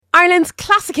Ireland's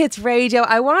Classic Hits Radio.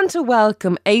 I want to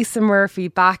welcome Asa Murphy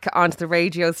back onto the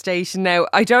radio station now.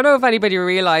 I don't know if anybody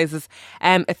realises,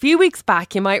 a few weeks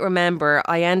back, you might remember,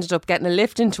 I ended up getting a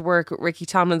lift into work with Ricky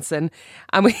Tomlinson,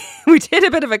 and we did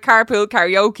a bit of a carpool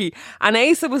karaoke, and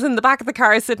Asa was in the back of the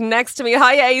car sitting next to me.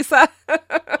 Hi, Asa.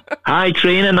 Hi,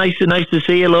 Trina. Nice to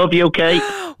see you, love. You okay?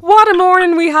 What a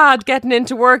morning we had getting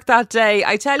into work that day.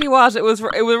 I tell you what, it was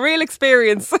a real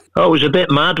experience. Oh, it was a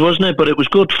bit mad, wasn't it? But it was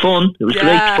good fun. It was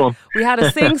great fun. We had a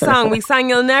sing-song. We sang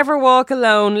You'll Never Walk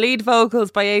Alone, lead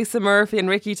vocals by Asa Murphy and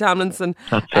Ricky Tomlinson.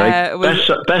 That's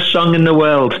right. Best song in the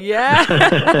world.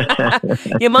 Yeah.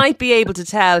 You might be able to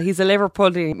tell. He's a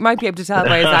Liverpoolian. You might be able to tell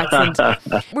by his accent.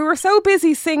 We were so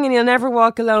busy singing You'll Never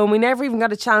Walk Alone, we never even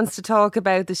got a chance to talk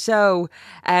about the show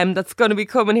that's going to be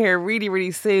coming here really,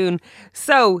 really soon.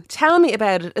 So, tell me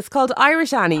about it. It's called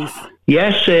Irish Annies.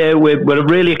 Yes, we're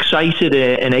really excited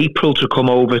in April to come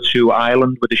over to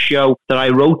Ireland with a show that I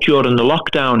wrote during the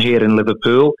lockdown here in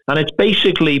Liverpool. And it's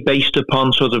basically based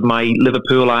upon sort of my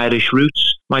Liverpool Irish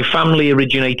roots. My family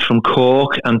originate from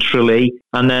Cork and Tralee,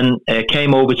 and then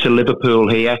came over to Liverpool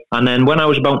here. And then when I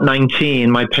was about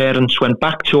 19, my parents went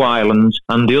back to Ireland,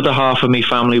 and the other half of my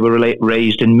family were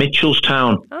raised in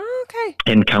Mitchelstown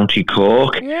in County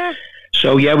Cork. Yeah.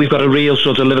 So yeah, we've got a real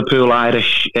sort of Liverpool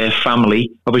Irish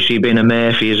family. Obviously, being a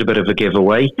Murphy is a bit of a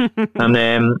giveaway,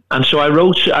 and so I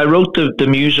wrote the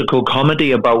musical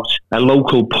comedy about a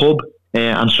local pub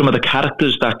and some of the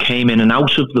characters that came in and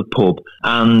out of the pub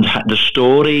and the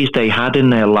stories they had in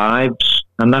their lives.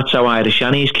 And that's how Irish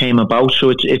Annies came about. So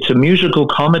it's a musical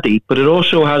comedy, but it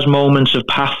also has moments of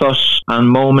pathos and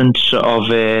moments of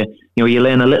you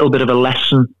learn a little bit of a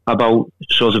lesson about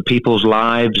sort of people's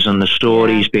lives and the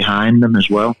stories behind them as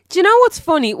well. Do you know what's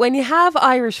funny? When you have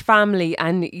Irish family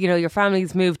and, your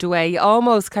family's moved away, you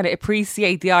almost kind of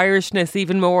appreciate the Irishness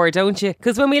even more, don't you?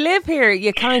 Because when we live here,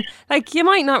 you you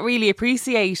might not really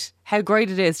appreciate how great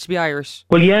it is to be Irish.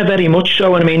 Well, yeah, very much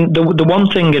so. And I mean, the one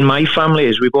thing in my family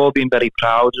is we're all very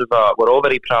proud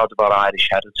of our Irish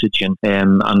heritage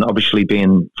and obviously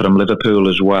being from Liverpool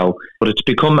as well. But it's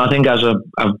become, I think, as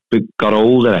I've got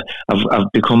older,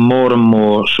 I've become more and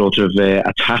more sort of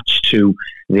attached to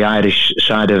the Irish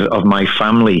side of my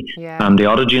family and the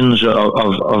origins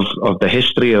of the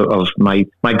history of my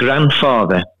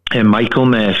grandfather, Michael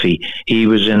Murphy. He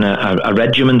was in a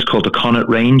regiment called the Connaught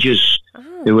Rangers,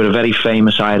 who were a very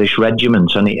famous Irish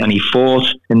regiment, and he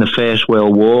fought in the First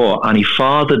World War, and he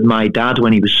fathered my dad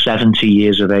when he was 70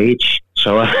 years of age.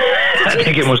 So I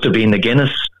think it must have been the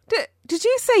Guinness. Did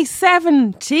you say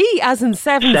 70, as in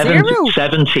 70?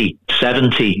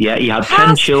 70, yeah. He had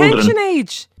 10 children. Pension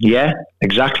age. Yeah,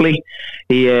 exactly.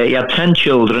 He had 10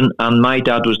 children, and my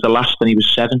dad was the last, and he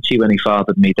was 70 when he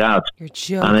fathered me dad. You're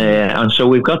joking. And so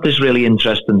we've got this really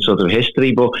interesting sort of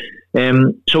history, but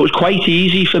so it was quite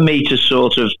easy for me to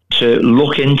sort of to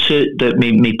look into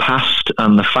me past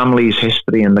and the family's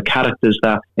history and the characters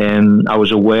that I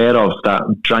was aware of that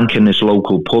drank in this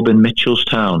local pub in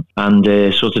Mitchelstown,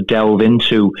 and sort of delve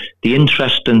into the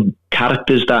interesting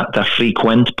characters that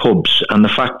frequent pubs, and the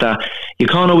fact that you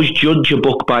can't always judge a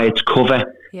book by its cover.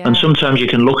 Yeah. And sometimes you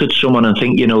can look at someone and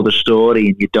think you know the story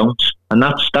and you don't. And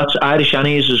that's Irish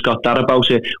Annies has got that about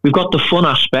it. We've got the fun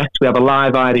aspect. We have a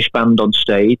live Irish band on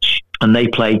stage, and they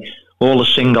play all the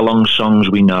sing-along songs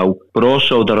we know. But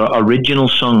also there are original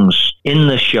songs in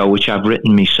the show which I've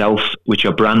written myself, which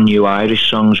are brand new Irish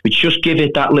songs, which just give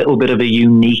it that little bit of a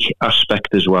unique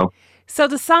aspect as well. So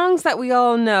the songs that we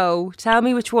all know, tell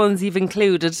me which ones you've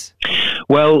included.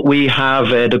 Well, we have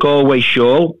The Galway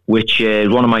Shawl, which is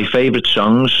one of my favourite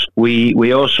songs.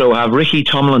 We also have Ricky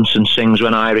Tomlinson sings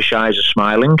When Irish Eyes Are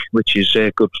Smiling, which is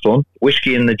good fun.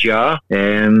 Whiskey in the Jar.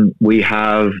 We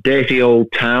have Dirty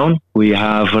Old Town. We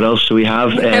have, what else do we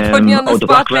have? The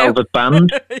Black Velvet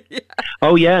Band. Yeah.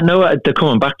 Oh, yeah, no, they're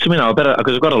coming back to me now.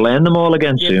 Because I've got to learn them all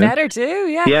again soon. You better do,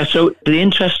 yeah. Yeah, so the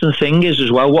interesting thing is as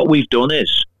well, what we've done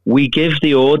is we give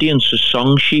the audience a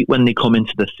song sheet when they come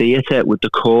into the theatre with the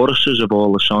choruses of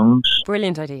all the songs.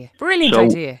 Brilliant idea.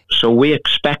 Idea. So we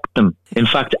expect them. In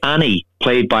fact, Annie,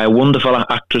 played by a wonderful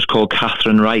actress called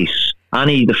Catherine Rice,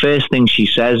 Annie, the first thing she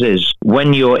says is,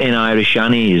 when you're in Irish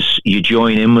Annies, you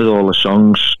join in with all the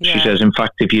songs. Yeah. She says, in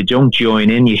fact, if you don't join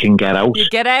in, you can get out. You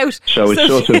get out. So it's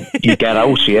sort of, you get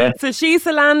out, yeah. So she's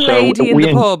the landlady in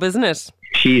the pub, isn't it?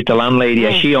 She's the landlady.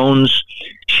 Yeah.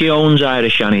 She owns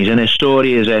Irish Annies, and her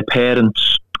story is her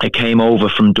parents came over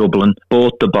from Dublin,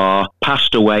 bought the bar,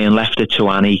 passed away and left it to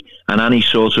Annie, and Annie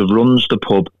sort of runs the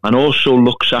pub and also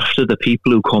looks after the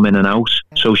people who come in and out.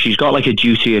 So she's got like a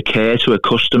duty of care to her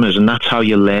customers, and that's how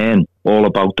you learn all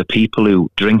about the people who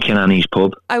drink in Annie's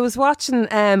pub. I was watching,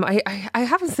 I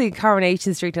haven't seen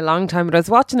Coronation Street in a long time, but I was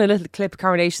watching a little clip of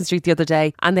Coronation Street the other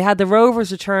day, and they had the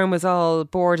Rovers' return was all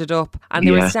boarded up, and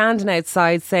they were standing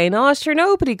outside saying, oh, sure,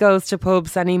 nobody goes to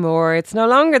pubs anymore. It's no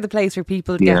longer the place where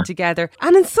people get together.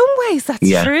 And in some ways,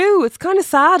 that's true. It's kind of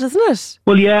sad, isn't it?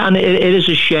 Well, yeah, and it is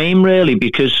a shame, really,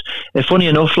 because funny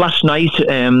enough, last night,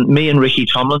 me and Ricky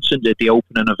Tomlinson did the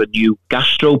opening of a new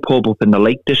gastro pub up in the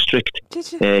Lake District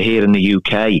here in the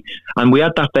UK, and we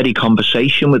had that very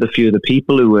conversation with a few of the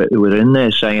people who were in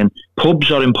there, saying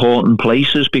pubs are important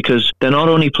places because they're not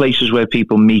only places where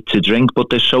people meet to drink, but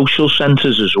they're social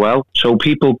centres as well. So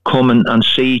people come and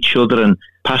see each other and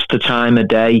pass the time of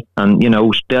day, and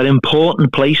they're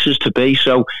important places to be.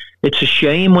 So it's a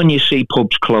shame when you see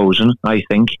pubs closing, I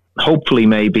think. Hopefully,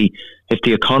 maybe if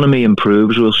the economy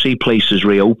improves, we'll see places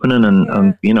reopening,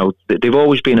 and they've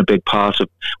always been a big part of,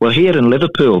 well, here in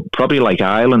Liverpool, probably like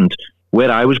Ireland, where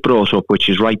I was brought up, which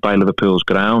is right by Liverpool's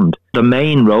ground, the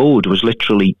main road was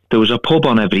literally, there was a pub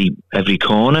on every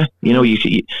corner.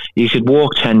 You could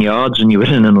walk 10 yards and you were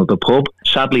in another pub.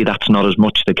 Sadly, that's not as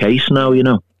much the case now,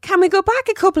 Can we go back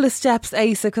a couple of steps,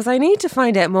 Asa? Because I need to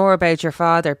find out more about your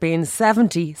father being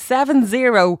 70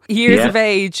 years of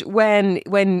age when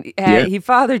he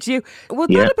fathered you.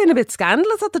 Would that have been a bit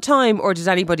scandalous at the time, or did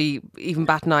anybody even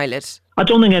bat an eyelid? I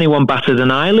don't think anyone batted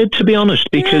an eyelid, to be honest,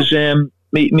 because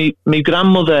my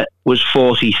grandmother was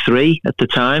 43 at the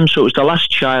time, so it was the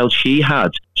last child she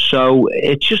had. So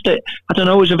it's just I don't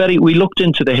know, we looked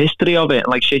into the history of it, and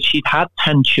like I said, she'd had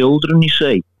 10 children, you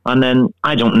see. And then,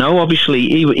 I don't know, obviously,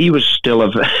 he was still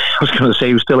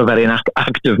he was still a very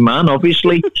active man,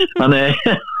 obviously. and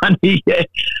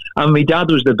my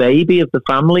dad was the baby of the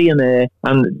family,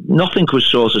 and nothing was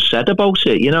sort of said about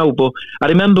it, But I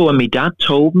remember when my dad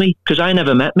told me, because I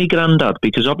never met my granddad,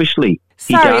 because obviously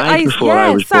he died before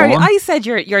I was born. I said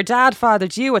your dad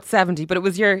fathered you at 70, but it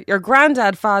was your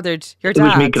granddad fathered your dad. It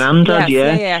was my granddad,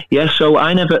 yeah. So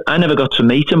I never got to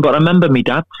meet him, but I remember my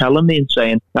dad telling me and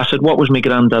saying, I said, what was my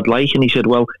granddad like? And he said,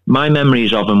 well, my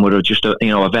memories of him were just a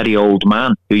very old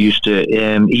man who used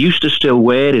to still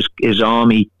wear his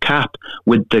army cap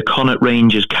with the Connaught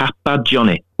Rangers cap badge on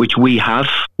it, which we've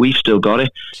still got it.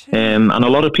 And a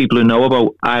lot of people who know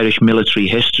about Irish military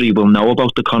history will know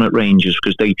about the Connaught Rangers,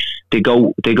 because they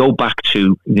go back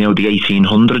to the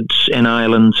 1800s in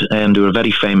Ireland, and they were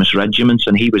very famous regiments,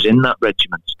 and he was in that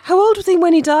regiment. How old was he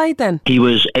when he died then? He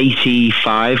was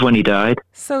 85 when he died.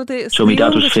 So my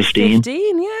dad was 15.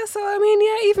 Yeah, so I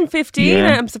mean, even 15,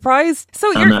 I'm surprised.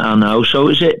 So I know. So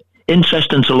is it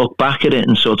interesting to look back at it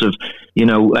and sort of,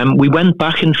 we went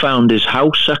back and found his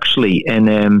house actually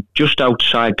in just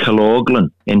outside Killorglin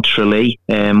in Tralee.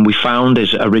 We found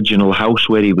his original house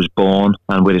where he was born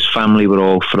and where his family were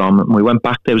all from. And we went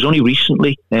back there. It was only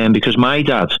recently because my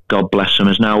dad, God bless him,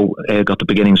 has now got the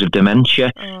beginnings of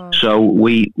dementia. So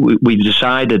we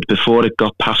decided before it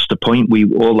got past the point,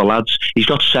 all the lads, he's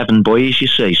got 7 boys, you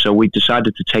see. So we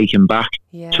decided to take him back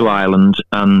to Ireland,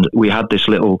 and we had this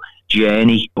little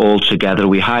journey all together.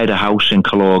 We hired a house in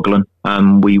Killorglin,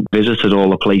 and we visited all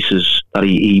the places that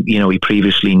he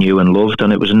previously knew and loved,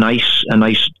 and it was a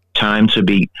nice time to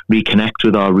reconnect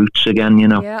with our roots again,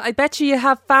 Yeah, I bet you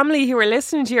have family who are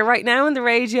listening to you right now on the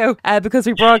radio because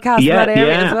we broadcast that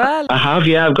area as well. I have,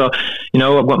 I've got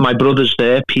my brothers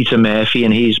there, Peter Murphy,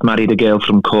 and he's married a girl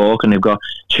from Cork, and they've got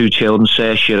 2 children,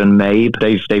 Saoirse and Mabe.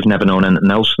 They've never known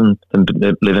anything else than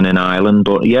living in Ireland,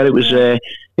 but it was great.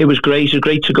 It was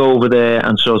great to go over there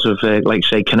and sort of,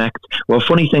 connect. Well, a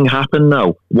funny thing happened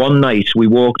though. One night we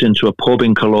walked into a pub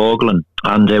in Killorglin,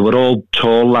 and we're all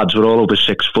tall lads, we're all over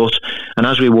 6 foot. And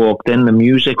as we walked in, the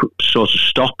music sort of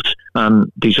stopped,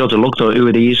 and they sort of looked at, who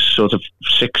are these sort of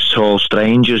 6 tall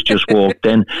strangers just walked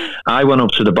in. I went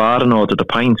up to the bar and ordered a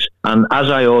pint, and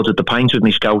as I ordered the pint with my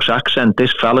Scouse accent,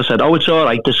 this fella said, "Oh, it's all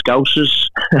right, the Scousers."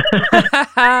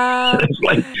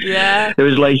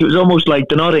 It was almost like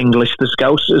they're not English, the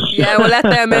Scousers. Yeah, we'll let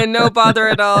them in, no bother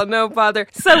at all, no bother.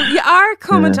 So you are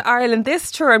coming to Ireland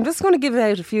this tour. I'm just going to give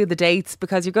out a few of the dates,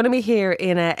 because you're going to be here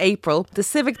in April. The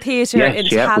Civic Theatre in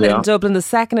Tallaght in Dublin, the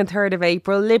 2nd and 3rd of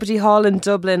April. Liberty Hall in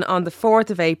Dublin on the 4th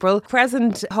of April.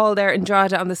 Crescent Hall there in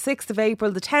Drogheda on the 6th of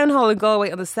April. The Town Hall in Galway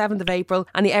on the 7th of April.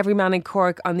 And the Everyman in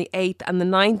Cork on the 8th and the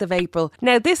 9th of April.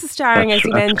 Now, this is starring, as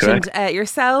you mentioned,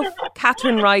 yourself,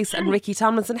 Catherine Rice and Ricky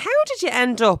Tomlinson. How did you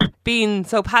end up being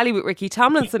so pally with Ricky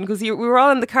Tomlinson? Because we were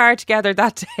all in the car together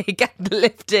that day, getting the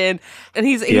lift in. And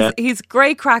he's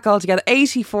great crack altogether.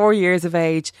 84 years of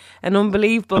age. An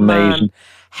unbelievable man.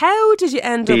 How did you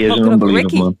end up hooking up with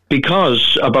Ricky? Man.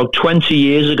 Because about 20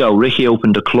 years ago, Ricky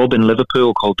opened a club in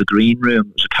Liverpool called the Green Room.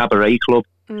 It was a cabaret club.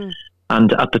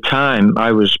 And at the time,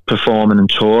 I was performing and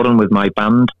touring with my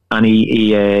band. And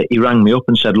he rang me up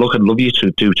and said, look, I'd love you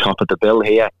to do top of the bill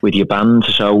here with your band.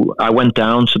 So I went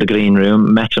down to the green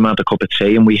room, met him, had a cup of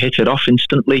tea, and we hit it off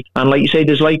instantly. And like you say,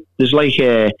 there's like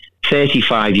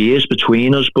 35 years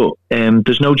between us, but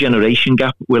there's no generation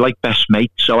gap. We're like best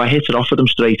mates. So I hit it off with him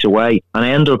straight away. And I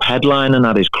ended up headlining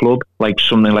at his club like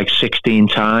something like 16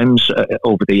 times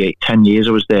over the 10 years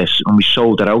I was there. And we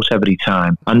sold it out every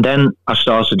time. And then I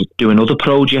started doing other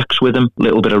projects with him, a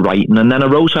little bit of writing. And then I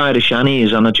wrote Irish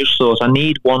Annies, and I just thought I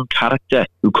need one character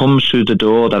who comes through the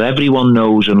door that everyone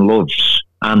knows and loves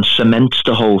and cements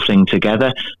the whole thing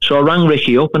together. So I rang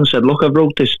Ricky up and said, look, I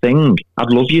wrote this thing. I'd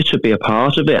love you to be a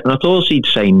part of it. And I thought he'd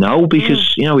say no,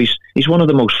 because, you know, he's one of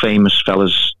the most famous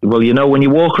fellas. Well, you know, when you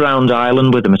walk around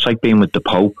Ireland with him, it's like being with the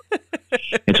Pope.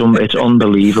 It's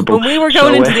unbelievable. When we were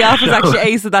going into the office,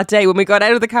 actually, Asa, that day, when we got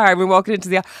out of the car and we were walking into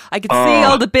the office, I could see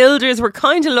all the builders were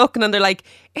kind of looking, and they're like,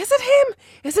 is it him?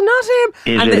 Is it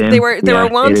not him? And they were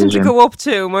wanting to go up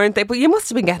to him, weren't they? But you must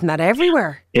have been getting that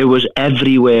everywhere. It was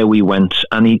everywhere we went,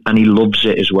 and he loves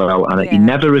it as well. And he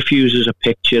never refuses a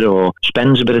picture or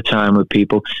spends a bit of time with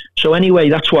people. So anyway,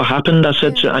 that's what happened. I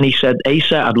said, and he said,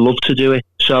 Asa, I'd love to do it.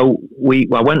 So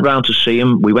I went round to see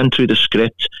him. We went through the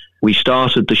script. We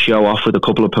started the show off with a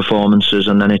couple of performances,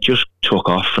 and then it just took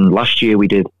off. And last year we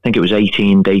did, I think it was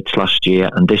 18 dates last year,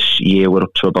 and this year we're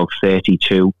up to about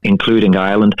 32, including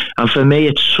Ireland. And for me,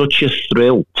 it's such a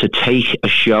thrill to take a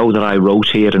show that I wrote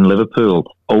here in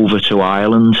Liverpool over to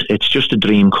Ireland. It's just a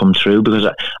dream come true, because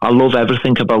I love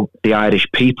everything about the Irish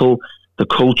people, the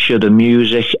culture, the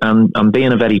music, and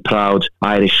being a very proud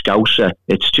Irish Scouser,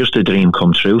 it's just a dream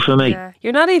come true for me. Yeah.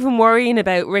 You're not even worrying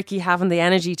about Ricky having the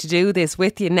energy to do this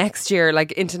with you next year,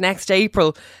 like into next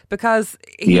April, because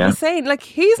he was saying, like,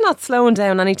 he's not slowing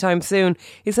down anytime soon.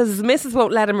 He says his missus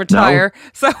won't let him retire,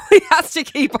 so he has to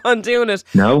keep on doing it.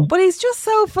 No. But he's just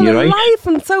so full of life,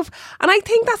 and I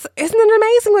think isn't it an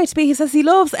amazing way to be? He says he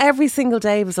loves every single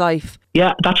day of his life.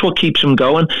 Yeah, that's what keeps him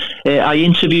going. I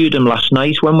interviewed him last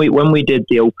night when we did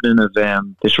the opening of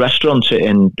this restaurant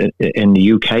in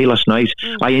the UK last night.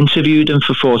 I interviewed him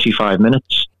for 45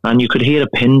 minutes, and you could hear a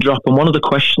pin drop. And one of the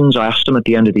questions I asked him at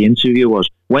the end of the interview was,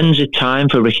 when's it time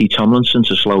for Ricky Tomlinson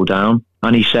to slow down?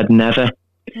 And he said, never.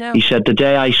 No. He said, the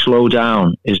day I slow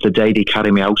down is the day they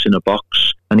carry me out in a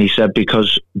box. And he said,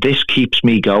 because this keeps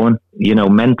me going, you know,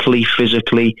 mentally,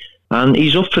 physically. And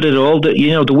he's up for it all.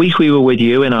 The week we were with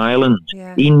you in Ireland,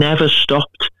 he never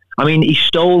stopped. I mean, he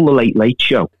stole the Late Late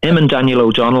Show. Him and Daniel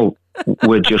O'Donnell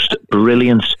were just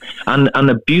brilliant. And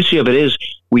the beauty of it is,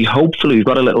 we've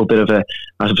got a little bit of a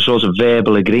sort of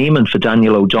verbal agreement for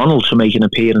Daniel O'Donnell to make an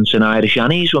appearance in Irish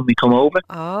Annies when we come over.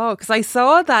 Oh, because I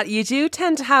saw that you do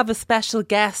tend to have a special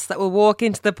guest that will walk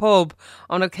into the pub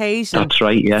on occasion. That's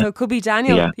right, yeah. So it could be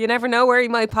Daniel. Yeah. You never know where he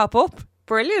might pop up.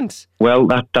 Brilliant. Well,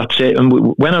 that's it.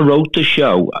 And when I wrote the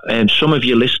show, some of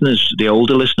your listeners, the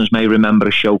older listeners, may remember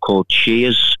a show called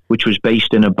Cheers, which was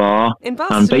based in a bar. In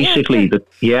Boston, and basically,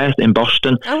 in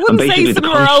Boston. I wouldn't say some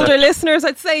of our older listeners,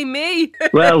 I'd say me.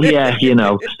 Well, yeah, you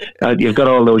know, you've got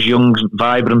all those young,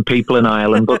 vibrant people in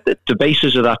Ireland. But the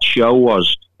basis of that show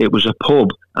was, it was a pub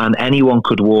and anyone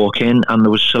could walk in, and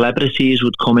there was celebrities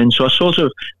would come in. So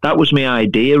that was my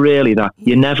idea, really, that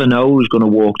you never know who's going to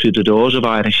walk through the doors of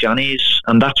Irish Annies.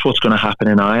 And that's what's going to happen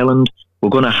in Ireland. We're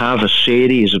going to have a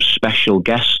series of special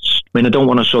guests. I mean, I don't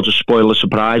want to sort of spoil the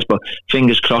surprise, but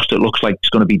fingers crossed, it looks like it's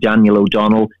going to be Daniel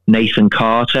O'Donnell. Nathan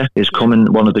Carter is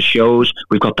coming, one of the shows.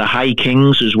 We've got the High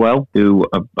Kings as well, who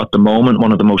are at the moment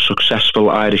one of the most successful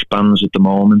Irish bands at the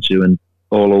moment, who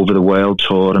all over the world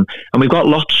touring. And we've got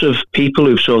lots of people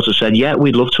who've sort of said, yeah,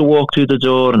 we'd love to walk through the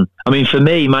door. And I mean, for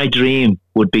me, my dream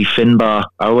would be Finbar.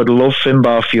 I would love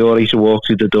Finbar Fury to walk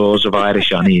through the doors of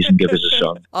Irish Annies and give us a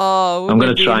song. Oh, I'm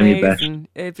going to try my best.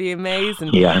 It'd be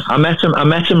amazing. Yeah, I met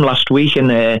him last week, and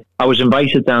I was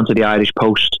invited down to the Irish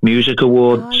Post Music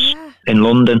Awards in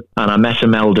London, and I met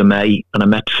Imelda May, and I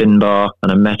met Finbar,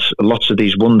 and I met lots of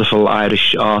these wonderful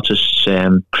Irish artists.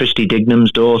 Christy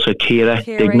Dignam's daughter, Ciara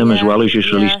Dignam, as well, who's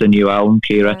just released a new album,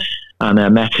 Ciara. Yeah. And I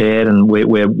met her, and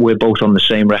we're both on the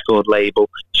same record label.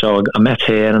 So I met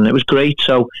her, and it was great.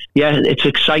 So yeah, it's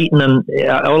exciting. And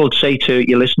all I'd say to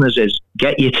your listeners is,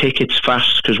 get your tickets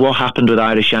fast, because what happened with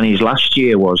Irish Annies last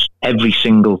year was every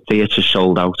single theatre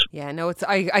sold out. Yeah, no,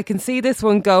 I can see this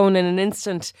one going in an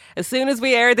instant. As soon as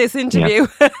we air this interview,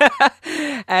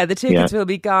 the tickets will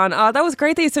be gone. Oh, that was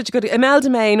great. That you're such a good... Imelda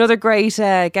May, another great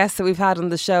guest that we've had on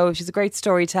the show. She's a great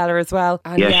storyteller as well.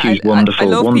 And she's wonderful. I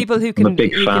love people who can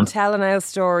tell an Irish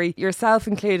story, yourself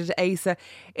included, Asa.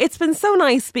 it's been so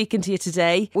nice speaking to you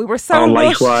today. We were so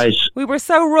rushed. Likewise. We were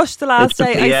so rushed the last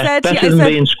day. Yeah, I said better to you, than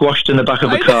being squashed in the back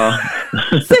of a car.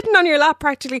 Sitting on your lap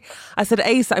practically. I said,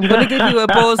 Asa, I'm going to give you a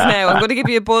buzz now. I'm going to give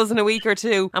you a buzz in a week or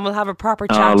two and we'll have a proper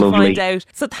chat to find out.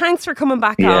 So thanks for coming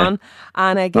back on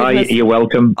and giving us you're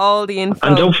welcome. All the info.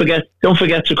 And don't forget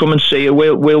to come and see her.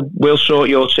 We'll sort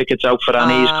your tickets out for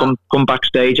Annie's. Come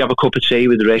backstage, have a cup of tea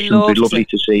with Rick. It'd be lovely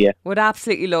to see you. Would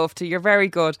absolutely love to. You're very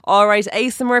good. All right,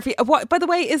 Asa Murphy. By the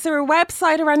way, is there a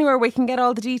website or anywhere we can get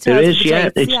all the details? There is, yeah.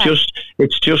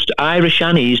 It's just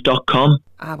irishannies.com.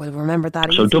 We'll remember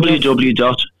that. So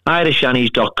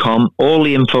www.irishannies.com. All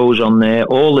the info's on there,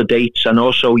 all the dates, and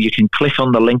also you can click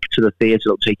on the link to the theatre.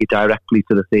 It'll take you directly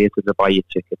to the theatre to buy your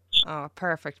tickets. Oh,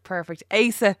 perfect.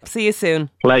 Asa, see you soon.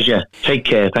 Pleasure. Take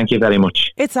care. Thank you very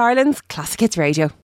much. It's Ireland's Classic Hits Radio.